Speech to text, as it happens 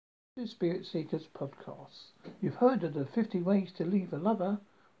Spirit Seekers podcast. You've heard of the 50 ways to leave a lover.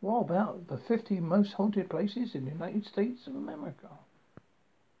 What about the 50 most haunted places in the United States of America?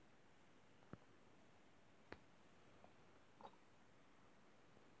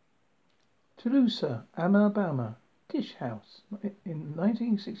 Tulsa, Alabama. Dish House. In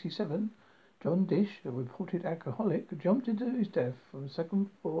 1967, John Dish, a reported alcoholic, jumped into his death from a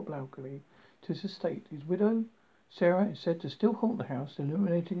second-floor balcony to his estate. His widow, Sarah, is said to still haunt the house,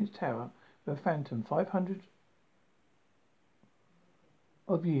 illuminating its tower with a phantom 500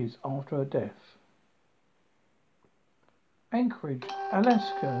 of years after her death. Anchorage,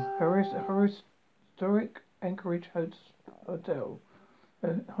 Alaska. Historic Anchorage Hotel.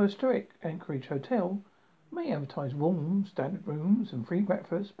 A historic Anchorage hotel may advertise warm, standard rooms and free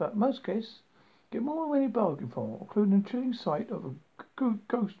breakfast, but most guests get more than they bargain for, including the chilling sight of a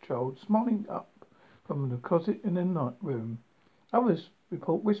ghost child smiling up from the closet in the night room. Others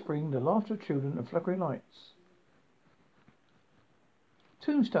report whispering the laughter of children and flickering lights.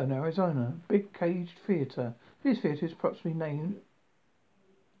 Tombstone, Arizona. Big Caged Theater. This theater is approximately named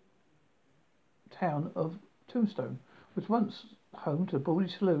town of Tombstone. Was once home to the Baldy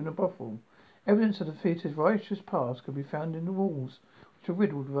Saloon and Brothel. Evidence of the theatre's righteous past could be found in the walls, which are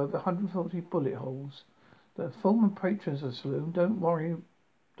riddled with over 140 bullet holes. The former patrons of the saloon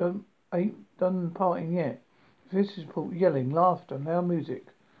ain't done partying yet. Visitors report yelling, laughter, and loud music.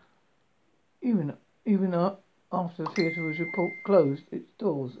 Even after the theatre was closed its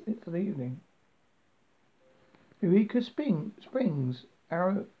doors for the evening. Eureka Springs,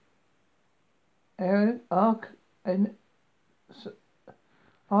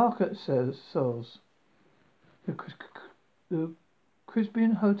 Arkansas. The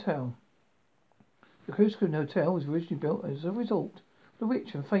Crispian Hotel. The Crispian Hotel was originally built as a resort for the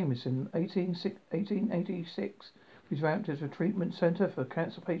rich and famous in 1886. It was ramped as a treatment centre for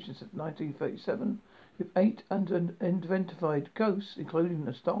cancer patients in 1937, with 8 unidentified ghosts, including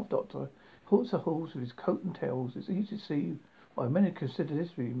a staff doctor, haunts the halls with his coat and tails. It's easy to see why many consider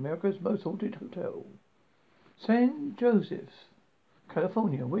this to be America's most haunted hotel. San Joseph,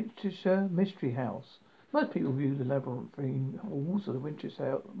 California, Winchester Mystery House. Most people view the labyrinthine halls of the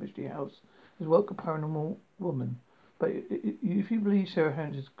Winchester Mystery House as work of paranormal woman. But if you believe Sarah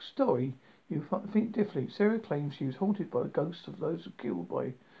Harris's story, you think differently. Sarah claims she was haunted by the ghosts of those killed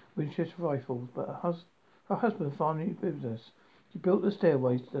by Winchester rifles, but her husband finally business. She built the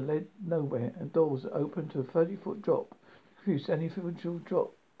stairways that led nowhere and doors that opened to a 30-foot drop to confuse any potential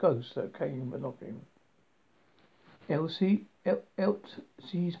ghosts that came knocking. Elsie's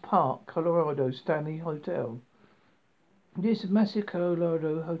Park, Colorado Stanley Hotel. This massive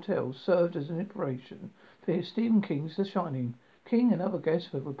Colorado hotel served as an inspiration for Stephen King's The Shining. King and other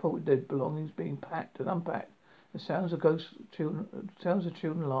guests have reported their belongings being packed and unpacked. The sounds of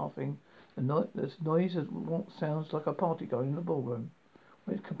children laughing, the noise of what sounds like a party going in the ballroom,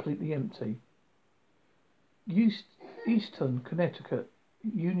 when it's completely empty. Easton, Connecticut,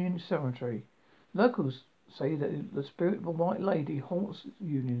 Union Cemetery. Locals say that the spirit of a white lady haunts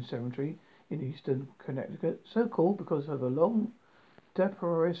Union Cemetery in Easton, Connecticut, so called because of a long,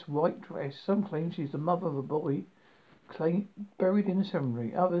 decorous white dress. Some claim she's the mother of a boy buried in the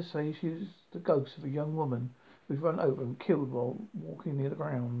cemetery. Others say she's the ghost of a young woman who was run over and killed while walking near the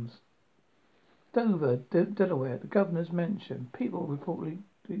grounds. Dover, Delaware, the governor's mansion. People reported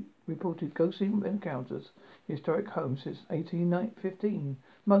ghostly encounters in historic homes since 1815.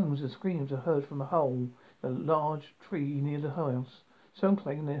 Moans and screams are heard from a hole in a large tree near the house. Some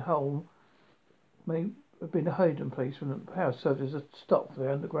claim the hole may have been a hiding place when the house served as a stop for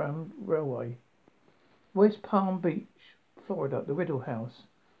the Underground Railway. West Palm Beach, Florida, the Riddle House.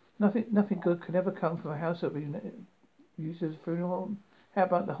 Nothing good can ever come from a house that was used as a funeral home. How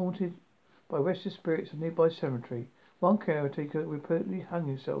about the haunted by restless spirits of nearby cemetery? One caretaker reportedly hung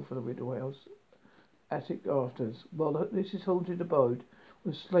himself for the Riddle House attic rafters. While this haunted abode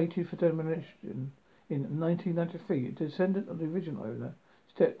was slated for demolition in 1993, a descendant of the original owner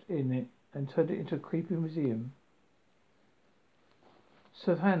stepped in it and turned it into a creepy museum.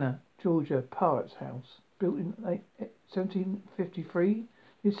 Savannah, Georgia, Pirate's House. Built in 1753,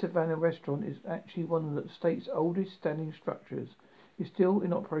 this Savannah restaurant is actually one of the state's oldest standing structures. It's still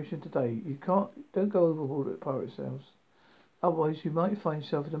in operation today. Don't go overboard at Pirate's House. Otherwise, you might find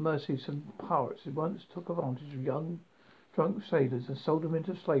yourself at the mercy of some pirates who once took advantage of young, drunk sailors and sold them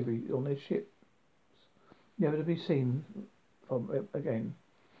into slavery on their ships, never to be seen from again.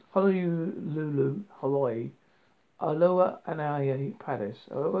 Honolulu, Hawaii. Aloha Anai Palace.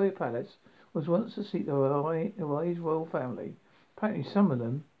 Aloha Palace was once the seat of Hawaii's royal family. Apparently some of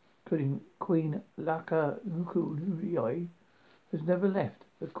them, including Queen Laka Nuku'alohi, has never left.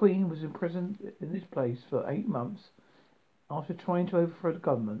 The Queen was imprisoned in this place for 8 months after trying to overthrow the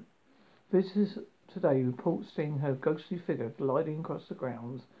government. Visitors today report seeing her ghostly figure gliding across the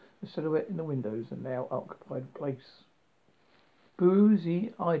grounds, a silhouette in the windows, and now occupied place.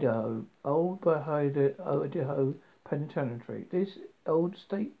 Boise, Idaho, Old Idaho Penitentiary. This old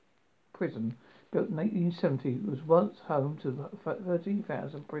state prison, built in 1870, was once home to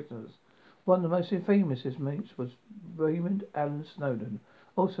 13,000 prisoners. One of the most famous inmates was Raymond Allen Snowden,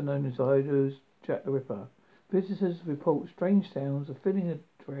 also known as Idaho's Jack the Ripper. Visitors report strange sounds of feeling of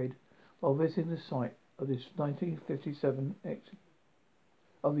dread while visiting the site of his 1957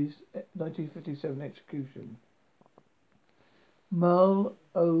 execution.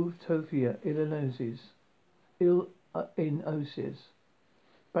 Malotopia, Illinois,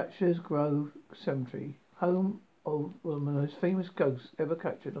 Bachelor's Grove Cemetery, home of one of the most famous ghosts ever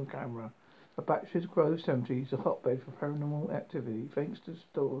captured on camera. The Bachelor's Grove Cemetery is a hotbed for paranormal activity thanks to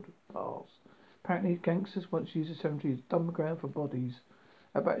stored past. Apparently, gangsters once used the cemetery as dumping ground for bodies.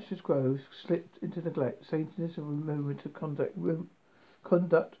 At Bachelor's Grove slipped into neglect. Satanists are rumored to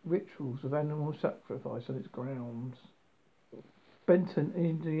conduct rituals of animal sacrifice on its grounds. Benton,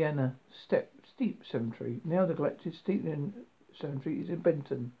 Indiana, Steep Cemetery. Now neglected, Steep Cemetery is in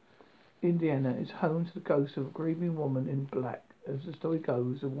Benton, Indiana. Is home to the ghost of a grieving woman in black. As the story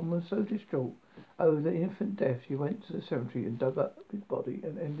goes, the woman was so distraught over the infant death, she went to the cemetery and dug up his body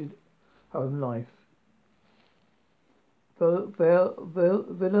and ended her own life.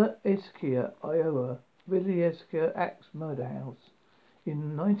 Villa Esquia, Iowa. Villa Esquia Axe Murder House.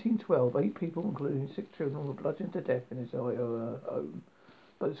 In 1912, 8 people, including 6 children, were bludgeoned to death in his Iowa home.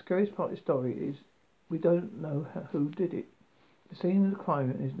 But the scariest part of the story is we don't know who did it. The scene of the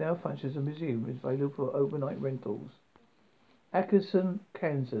crime is now functions as a museum. It's available for overnight rentals. Atkinson,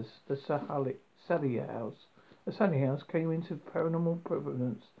 Kansas, the Sally House. The Sally House came into paranormal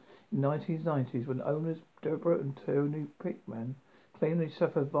prominence in the 1990s when owners Deborah and Tony Pickman claimed they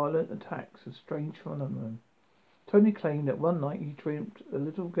suffered violent attacks of strange phenomena. Tony claimed that one night he dreamt a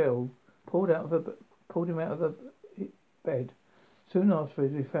little girl pulled him out of her bed. Soon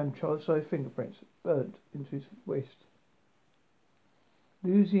afterwards, he found child-sized fingerprints burnt into his wrist.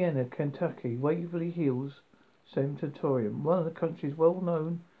 Louisiana, Kentucky, Waverly Hills Sanatorium, one of the country's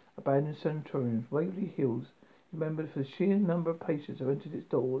well-known abandoned sanatoriums. Waverly Hills is remembered for the sheer number of patients who entered its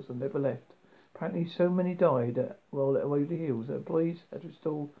doors and never left. Apparently, so many died while at Waverly Hills that employees had to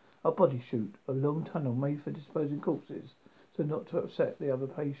install a body chute, a long tunnel made for disposing corpses, so not to upset the other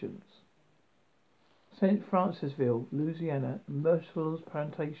patients. St. Francisville, Louisiana, Merciful's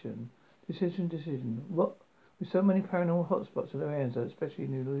Plantation. Decision. What with so many paranormal hotspots in their hands, especially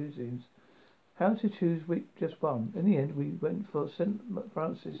New Louisians, how to choose just one? In the end, we went for St.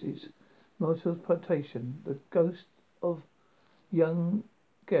 Francis's Merciful's Plantation. The ghost of young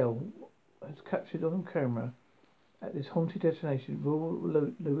girl was captured on camera at this haunted destination,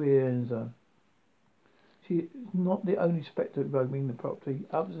 rural Louisiana. She is not the only spectre roaming the property.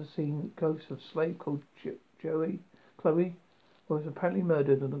 Others have seen ghosts of a slave called Chloe, who was apparently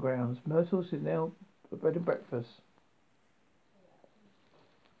murdered on the grounds. Myrtles is now a bed and breakfast.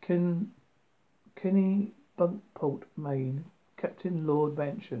 Kenny Bunkport, Maine. Captain Lord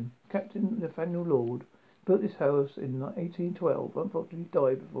Mansion. Captain Nathaniel Lord built this house in 1812. Unfortunately,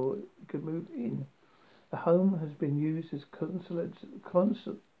 died before he could move in. The home has been used as convalescent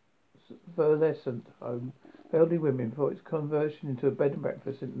home for elderly women before its conversion into a bed and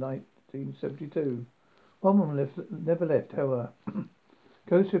breakfast in 1972. One woman never left, however.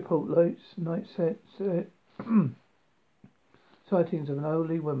 Ghost report night sightings of an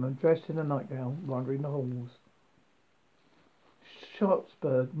elderly woman dressed in a nightgown wandering the halls.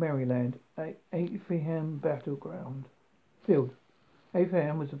 Sharpsburg, Maryland, Effingham Battleground Field.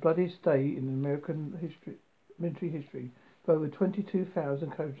 Effingham was the bloodiest day in American military history, with over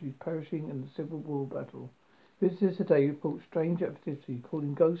 22,000 casualties perishing in the Civil War battle. Visitors today report strange activity,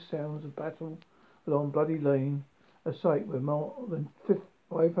 calling ghost sounds of battle along Bloody Lane, a site where more than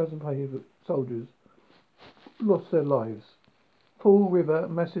 5,000 soldiers lost their lives. Fall River,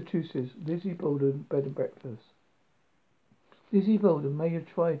 Massachusetts, Lizzie Borden Bed and Breakfast. Lizzie Borden may have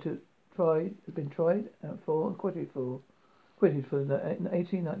been tried for and acquitted for the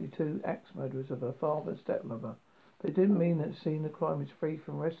 1892 axe murders of her father and stepmother, but it didn't mean that seeing the crime is free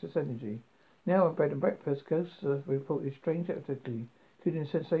from restless energy. Now at Bed and Breakfast, ghosts have reported strange activity, including the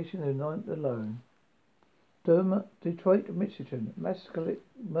sensation of the night alone. Detroit, Michigan,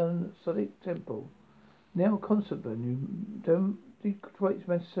 Masonic Temple. Now a concert venue, Detroit's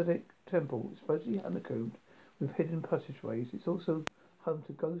Masonic Temple is supposedly honeycombed with hidden passageways. It's also home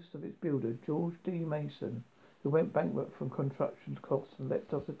to ghosts of its builder, George D. Mason. who went bankrupt from construction costs and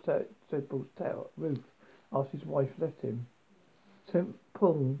leapt off the temple's roof after his wife left him. St.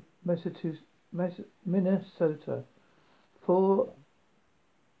 Paul, Minnesota. For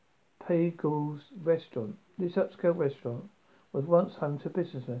Pagel's restaurant. This upscale restaurant was once home to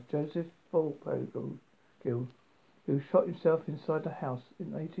businessman Joseph Pagel, who shot himself inside the house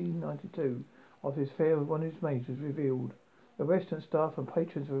in 1892 after his affair with one of his maids was revealed. The restaurant staff and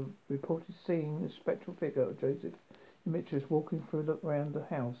patrons were reported seeing the spectral figure of Joseph Demetrius walking around the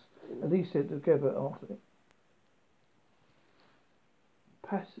house. Police said together after it.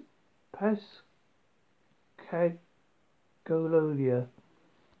 Pascagoula,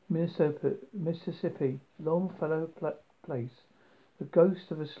 Mississippi, Longfellow Place. The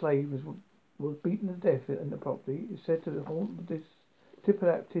ghost of a slave was beaten to death in the property. Is said to haunt this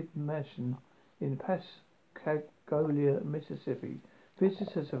dilapidated mansion in Pascagoula, Mississippi.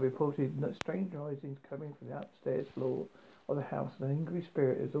 Visitors have reported strange risings coming from the upstairs floor of the house. An angry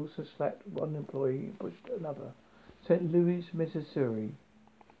spirit has also slapped one employee and pushed another. St. Louis, Missouri.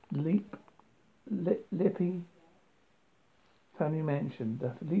 Lippy family mansion.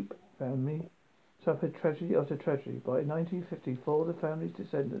 The Leap family suffered tragedy after tragedy. By 1954, the family's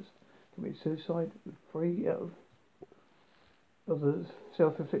descendants committed suicide, with 3 out of the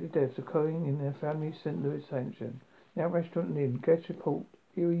self-inflicted deaths occurring in their family's St. Louis mansion. Now restaurant and inn. Guests report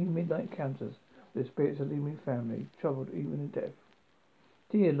eerie midnight encounters with the spirits of the Leamy family, troubled even in death.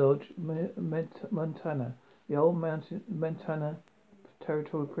 Deer Lodge, Montana. The old Montana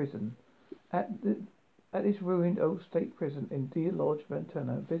Territorial Prison. At this ruined old state prison in Deer Lodge,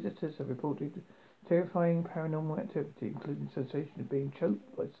 Montana, visitors have reported terrifying paranormal activity, including the sensation of being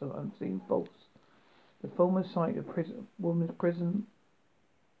choked by some unseen force. The former site of women's prison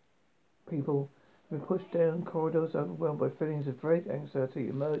people have been pushed down corridors, overwhelmed by feelings of dread, anxiety,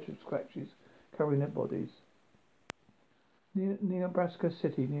 emerge with scratches covering their bodies. Nebraska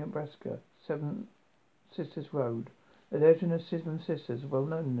City, Nebraska, Seven Sisters Road. The legend of Seven Sisters is well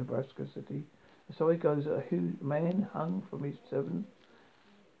known in Nebraska City. The story goes that a man hung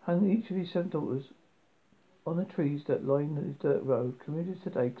each of his 7 daughters on the trees that line the dirt road. Commuters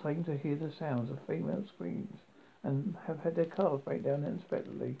today claim to hear the sounds of female screams and have had their cars break down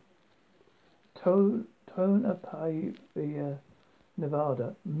unexpectedly. Tonopah,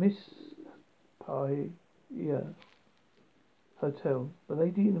 Nevada. Miss Paya Hotel. The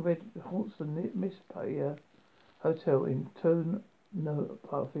lady in red haunts the Miss Paya Hotel in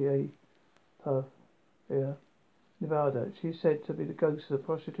Tonopah, Nevada. She is said to be the ghost of a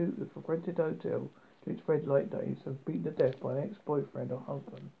prostitute who frequented the hotel during its red light days and beaten to death by an ex-boyfriend or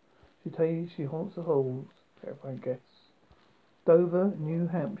husband. She haunts the halls, terrifying guests. Dover, New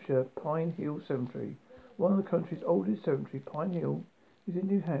Hampshire, Pine Hill Cemetery. One of the country's oldest cemeteries, Pine Hill, is in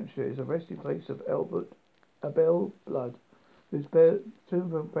New Hampshire, is a resting place of Abel Blood, whose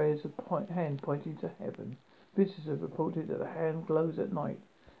tomb bears a hand pointing to heaven. Visitors have reported that the hand glows at night.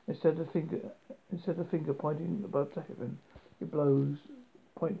 Instead of finger pointing above to heaven, it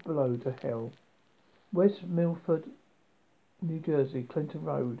points below to hell. West Milford, New Jersey, Clinton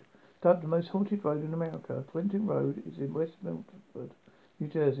Road. Dubbed the most haunted road in America, Clinton Road is in West Milford, New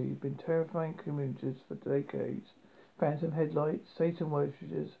Jersey. It's been terrifying commuters for decades. Phantom headlights, Satan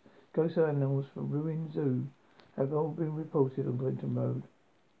worshippers, ghost animals from ruined zoo have all been reported on Clinton Road.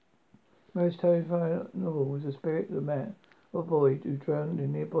 Most terrifying of all was the spirit of the man or boy who drowned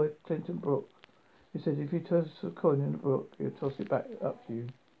in nearby Clinton Brook. He said if you toss a coin in the brook, he'll toss it back up to you.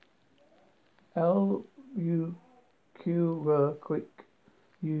 Albuquerque,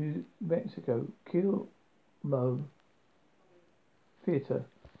 New Mexico. Quilmo Theater.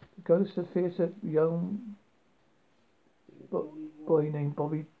 The ghost of theater young boy named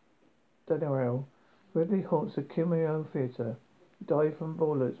Bobby Daniel regularly haunts the Quilmo Theater. He died from a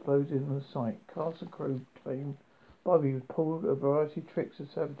boiler exploding on the site. Cast and crew claim Bobby pulled a variety of tricks to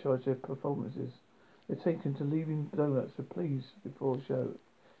sabotage their performances. They're taken to leaving donuts to please before shows.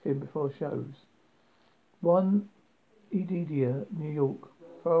 1 Edenia, New York,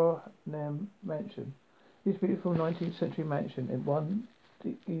 Farnham Mansion. This beautiful 19th century mansion in 1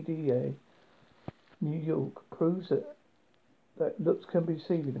 Edenia, New York, proves that looks can be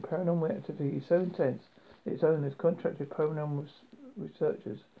deceiving. The paranormal activity is so intense that its owners contracted paranormal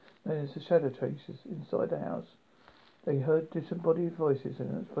researchers known as the Shadow Chasers inside the house. They heard disembodied voices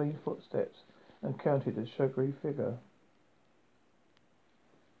and unexplained footsteps and counted a sugary figure.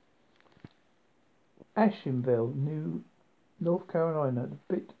 Asheville, North Carolina,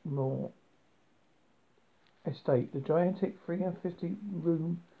 the Bitmore Estate. The gigantic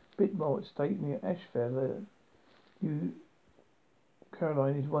 350-room Bitmore Estate near Asheville,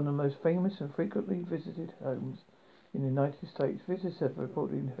 Carolina is one of the most famous and frequently visited homes in the United States. Visitors have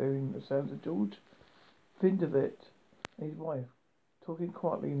reported hearing the sounds of George Vindervet and his wife talking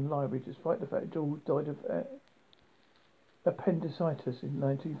quietly in the library, despite the fact George died of appendicitis in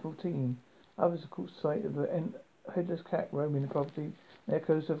 1914. Others, of course, cite of a headless cat roaming the property, and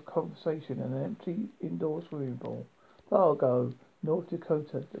echoes of conversation and an empty indoor swimming pool. Fargo, North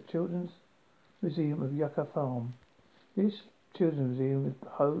Dakota, the Children's Museum of Yucca Farm. This children's museum is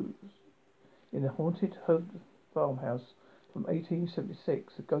housed in a haunted farmhouse from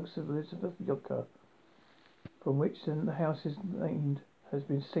 1876. The ghost of Elizabeth Yucca, from which the house is named, has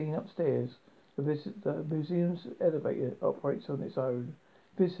been seen upstairs. The museum's elevator operates on its own.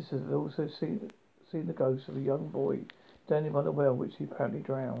 Visitors have also seen the ghost of a young boy standing by the well, which he apparently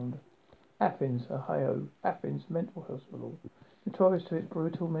drowned. Athens, Ohio. Athens Mental Hospital. Notorious for its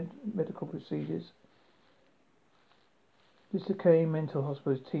brutal medical procedures, this decaying mental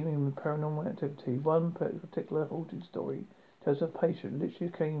hospital is teeming with paranormal activity. One particular haunting story tells of a patient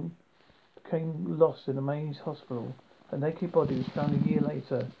literally became lost in a maze hospital. Her naked body was found a year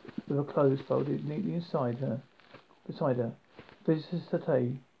later with her clothes folded neatly beside her. Visitors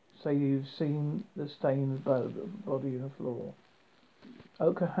today say you've seen the stain of the body on the floor.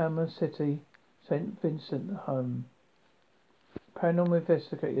 Oklahoma City, St. Vincent Home. Paranormal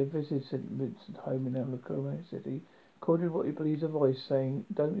investigator visited St. Vincent Home in Oklahoma City. Recorded what he believes a voice saying,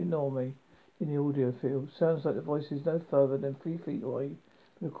 "Don't ignore me," in the audio field. Sounds like the voice is no further than 3 feet away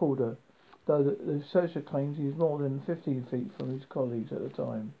from the recorder, though the researcher claims he was more than 15 feet from his colleagues at the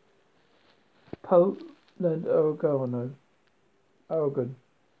time. Portland, Oregon.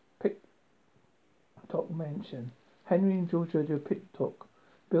 Pittock Mansion. Henry and Georgia Pittock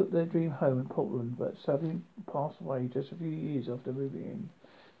built their dream home in Portland, but sadly passed away just a few years after moving in.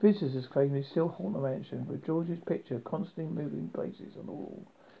 Visitors claim they still haunt the mansion, with George's picture constantly moving places on the wall.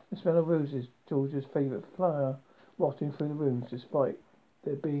 The smell of roses, George's favourite flower, wafting through the rooms despite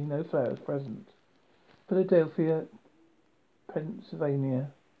there being no flowers present. Philadelphia,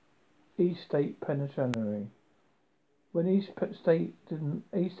 Pennsylvania. East State Penitentiary. When Eastern State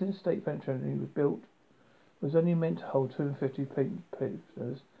Penitentiary was built, it was only meant to hold 250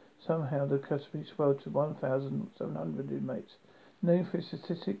 prisoners. Somehow the capacity swelled to 1,700 inmates. Known for its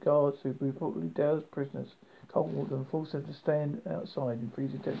sadistic guards who reportedly doused prisoners cold and forced them to stand outside in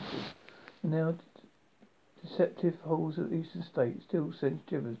freezing temperatures. The now deceptive halls of Eastern State still send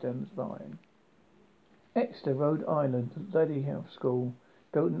shivers down the spine. Exeter, Rhode Island, Laddie House School.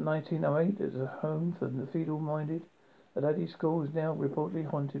 Built in 1908 as a home for the feeble-minded, the Laddie School is now reportedly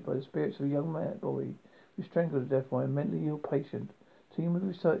haunted by the spirits of a young boy who was strangled to death by a mentally ill patient. A team of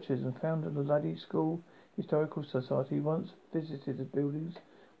researchers and founder of the Laddie School Historical Society once visited the buildings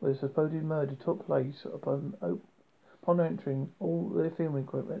where the supposed murder took place. Upon entering, all their filming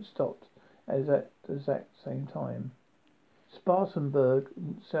equipment stopped at the exact same time. Spartanburg,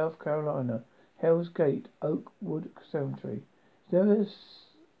 South Carolina. Hell's Gate, Oakwood Cemetery.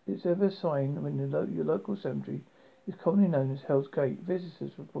 It's ever a sign when your local cemetery is commonly known as Hell's Gate.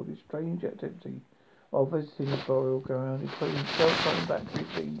 Visitors reported strange activity while visiting the burial ground, including cell phone batteries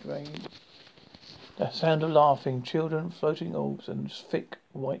being drained, the sound of laughing children, floating orbs, and thick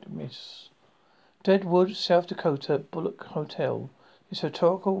white mists. Deadwood, South Dakota, Bullock Hotel. This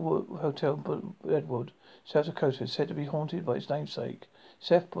historical hotel, Deadwood, South Dakota, is said to be haunted by its namesake,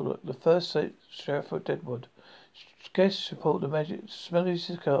 Seth Bullock, the first sheriff of Deadwood. Guests report the magic smell of his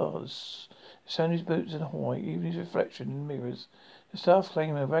cigars, the sound of his boots in Hawaii, even his reflection in mirrors. The staff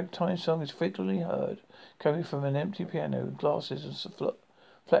claim a ragtime song is frequently heard coming from an empty piano. Glasses and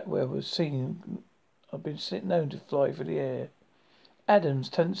flatware have been known to fly through the air. Adams,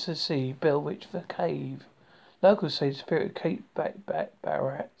 Tennessee, Bell Witch Cave. Locals say the spirit of Kate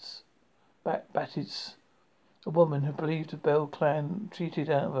Battitz, a woman who believed the Bell clan cheated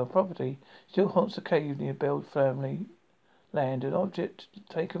out of her property, still haunts the cave near Bell family land. An object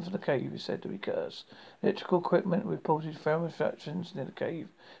taken from the cave is said to be cursed. Electrical equipment reported thermal restrictions near the cave.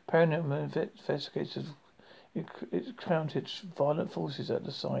 Paranormal investigators encountered violent forces at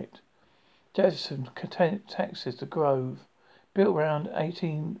the site. Jefferson, Texas, The Grove. Built around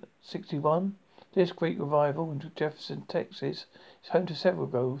 1861, this Greek revival in Jefferson, Texas is home to several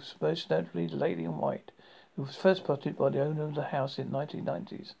groves, most notably the Lady in White, who was first spotted by the owner of the house in the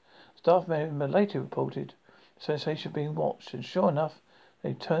 1990s. Staff member later reported the sensation being watched, and sure enough,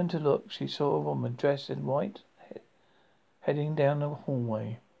 they turned to look. She saw a woman dressed in white heading down the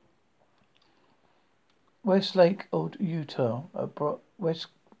hallway. Westlake, Utah,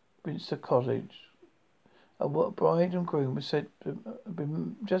 Westminster College. A bride and groom was said to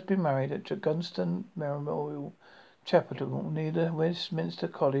have just been married at Gunston Memorial Chapel near the Westminster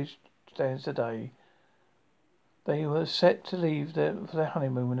College stands today. They were set to leave for their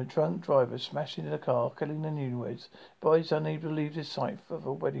honeymoon when a drunk driver smashed into the car, killing the newlyweds. Brides unable to leave the site for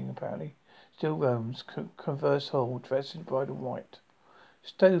the wedding apparently still roams Converse Hall, dressed in bridal white.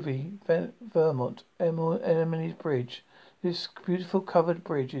 Stovey, Vermont, Emily's Bridge. This beautiful covered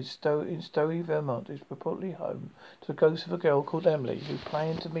bridge in Stowey, Vermont is purportedly home to the ghost of a girl called Emily who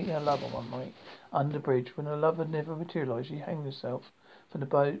planned to meet her lover one night under the bridge. When her lover never materialized, she hanged herself from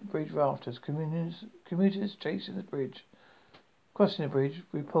the bridge rafters. Commuters chasing the bridge. Crossing the bridge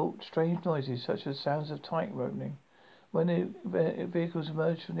report strange noises such as sounds of tightrope. When the vehicles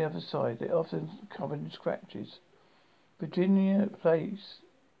emerge from the other side, they're often covered in scratches. Virginia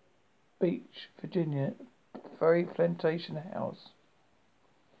Beach, Virginia, Ferry Plantation House.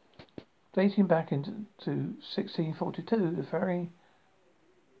 Dating back into 1642, the Ferry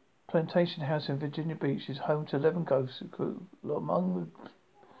Plantation House in Virginia Beach is home to 11 ghosts. Among the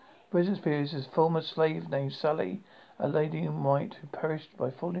residents' periods is a former slave named Sally, a lady in white who perished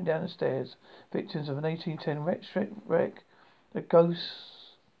by falling down the stairs, victims of an 1810 wreck. The ghost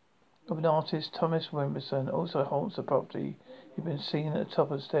of an artist, Thomas Wimberson, also haunts the property. He's been seen at the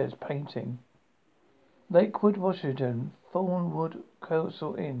top of the stairs painting. Lakewood, Washington, Thornwood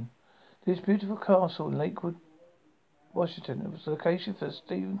Castle Inn. This beautiful castle in Lakewood, Washington was the location for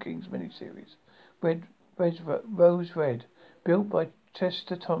Stephen King's miniseries, Rose Red, built by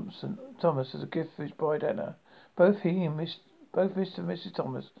Chester Thomas as a gift for his bride Anna. Both Mr. and Mrs.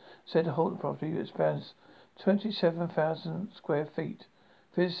 Thomas said to haunt the property that spans 27,000 square feet.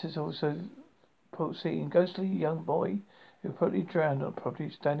 Visitors also seeing a ghostly young boy who probably drowned on the property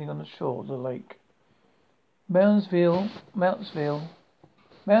standing on the shore of the lake. Moundsville,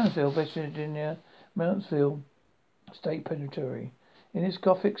 Virginia, Moundsville State Penitentiary. In its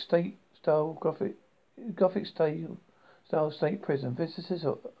Gothic style state prison, visitors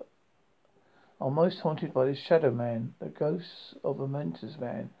are most haunted by the Shadow Man, the ghost of a mentor's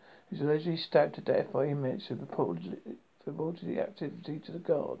man who is allegedly stabbed to death by inmates who reported the activity to the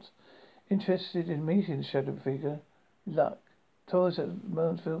guards. Interested in meeting the shadow figure, luck. Tours at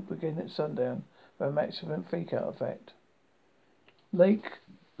Moundsville begin at sundown for a maximum freak-out effect.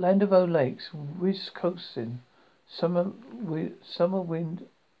 Landervaux Lakes, Wisconsin. Summerwind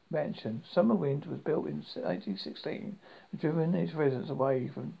Mansion. Summerwind was built in 1916 and driven its residents away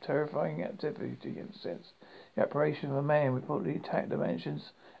from terrifying activity since the apparition of a man reportedly attacked the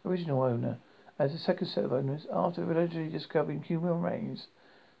mansion's original owner. As the second set of owners, after allegedly discovering human remains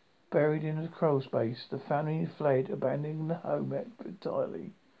buried in the crawl space, the family fled, abandoning the home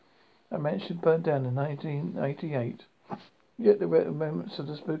entirely. The mansion burned down in 1988, yet the remnants of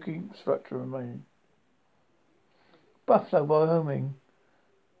the spooky structure remain. Buffalo, Wyoming.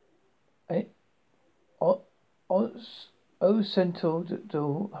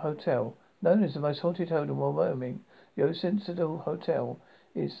 Occidental Hotel. Known as the most haunted hotel in Wyoming, the Occidental Hotel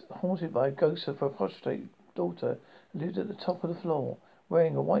is haunted by a ghost of a prostrate daughter who lived at the top of the floor.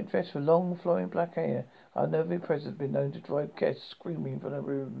 Wearing a white dress with long flowing black hair, our nervy presence has been known to drive guests screaming from their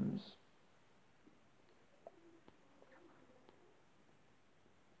rooms.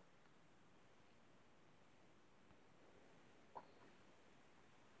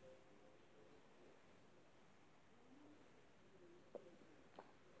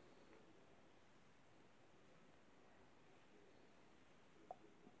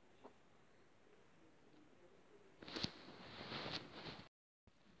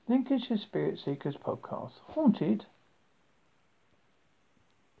 Lincolnshire Spirit Seekers Podcast. Haunted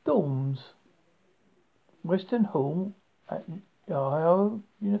Dorms. Western Hall at Ohio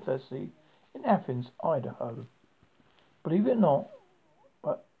University in Athens, Idaho. Believe it or not,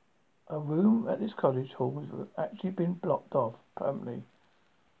 but a room at this college hall has actually been blocked off permanently.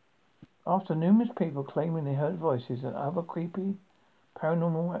 After numerous people claiming they heard voices and other creepy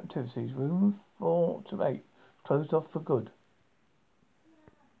paranormal activities, room 4 to 8 closed off for good.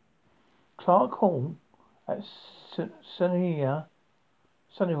 Clark Hall at Sunnyvale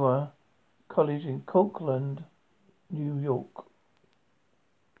College in Cortland, New York.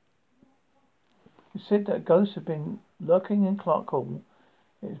 It's said that ghosts have been lurking in Clark Hall.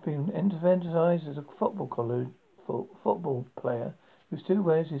 It has been emphasized as a football player who still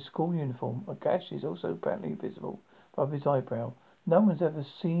wears his school uniform. A gash is also apparently visible above his eyebrow. No one's ever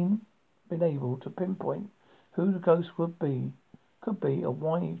been able to pinpoint who the ghost could be, or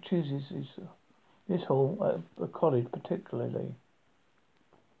why he chooses this hall at a college particularly.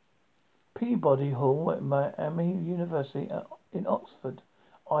 Peabody Hall at Miami University in Oxford,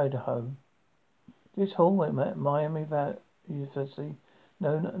 Idaho. This hall at Miami University,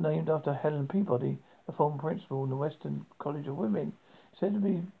 named after Helen Peabody, a former principal in the Western College of Women, said to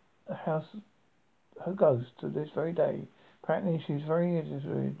be a house her ghost to this very day. Apparently, she was very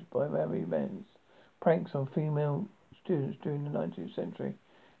irritated by Mary Men's pranks on female students during the 19th century.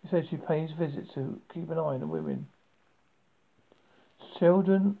 He said she pays visits to keep an eye on the women.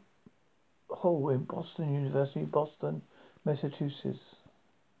 Sheldon Hall in Boston University, Boston, Massachusetts.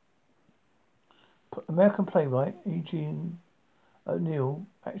 American playwright Eugene O'Neill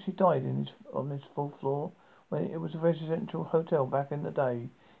actually died on his fourth floor when it was a residential hotel back in the day.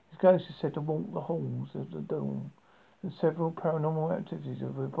 His ghost is said to walk the halls of the dome, and several paranormal activities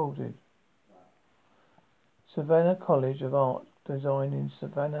are reported. Savannah College of Art Design in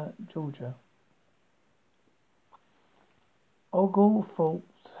Savannah, Georgia.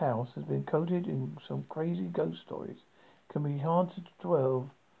 Oglethorpe's house has been coated in some crazy ghost stories. It can be hard to dwell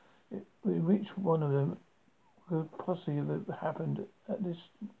which one of them could possibly have happened at this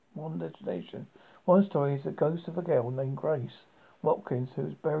one destination. One story is the ghost of a girl named Grace Watkins, who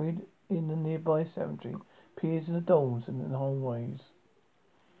is buried in the nearby cemetery, appears in the dorms and in the hallways.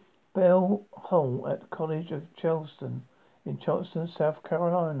 Bell Hall at the College of Charleston in Charleston, South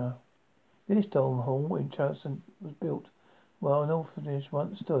Carolina. This dorm hall in Charleston was built while an orphanage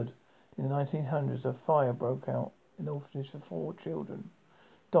once stood. In the 1900s, a fire broke out in the orphanage for 4 children.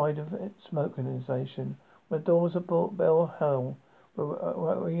 Died of smoke inhalation. When the doors of Bell Hall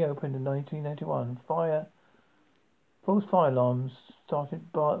were reopened in 1981, false fire alarms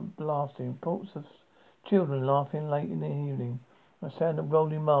started blasting. Reports of children laughing late in the evening. A sound of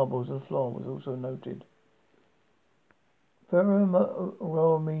rolling marbles on the floor was also noted.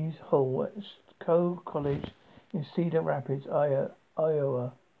 Veromese Hall at Stowe College in Cedar Rapids,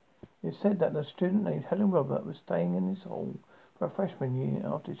 Iowa. It said that a student named Helen Robert was staying in this hall for a freshman year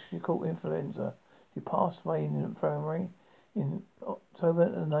after she caught influenza. She passed away in the infirmary in October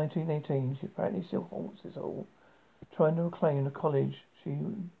of 1918. She apparently still haunts this hall, trying to reclaim the college she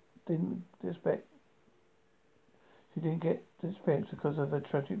didn't get the experience because of her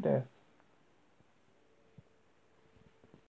tragic death.